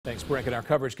Thanks, Brick. And our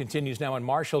coverage continues now in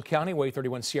Marshall County. Way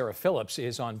 31 Sierra Phillips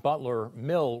is on Butler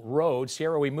Mill Road.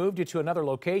 Sierra, we moved you to another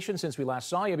location since we last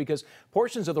saw you because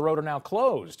portions of the road are now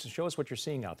closed. Show us what you're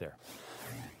seeing out there.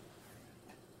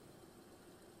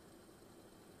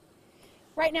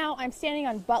 Right now, I'm standing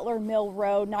on Butler Mill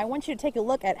Road. Now, I want you to take a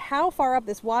look at how far up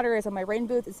this water is on my rain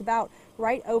booth. It's about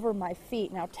right over my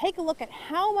feet. Now, take a look at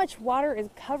how much water is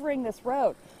covering this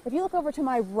road. If you look over to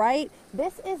my right,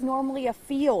 this is normally a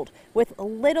field with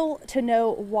little to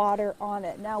no water on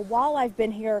it. Now, while I've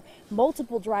been here,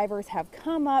 multiple drivers have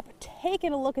come up,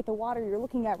 taken a look at the water you're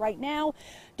looking at right now,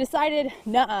 decided,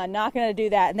 nuh-uh, not going to do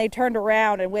that, and they turned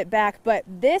around and went back. But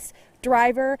this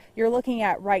driver you're looking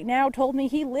at right now told me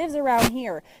he lives around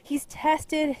here. He's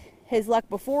tested his luck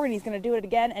before and he's going to do it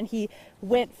again, and he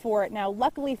went for it. Now,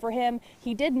 luckily for him,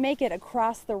 he did make it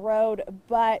across the road,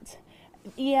 but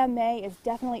EMA is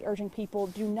definitely urging people,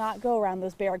 do not go around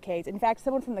those barricades. In fact,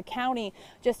 someone from the county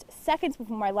just seconds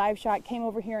before my live shot came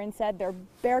over here and said they're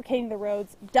barricading the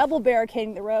roads, double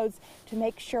barricading the roads to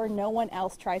make sure no one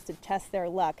else tries to test their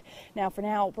luck. Now, for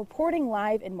now, reporting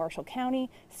live in Marshall County,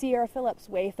 Sierra Phillips,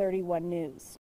 Way 31 News.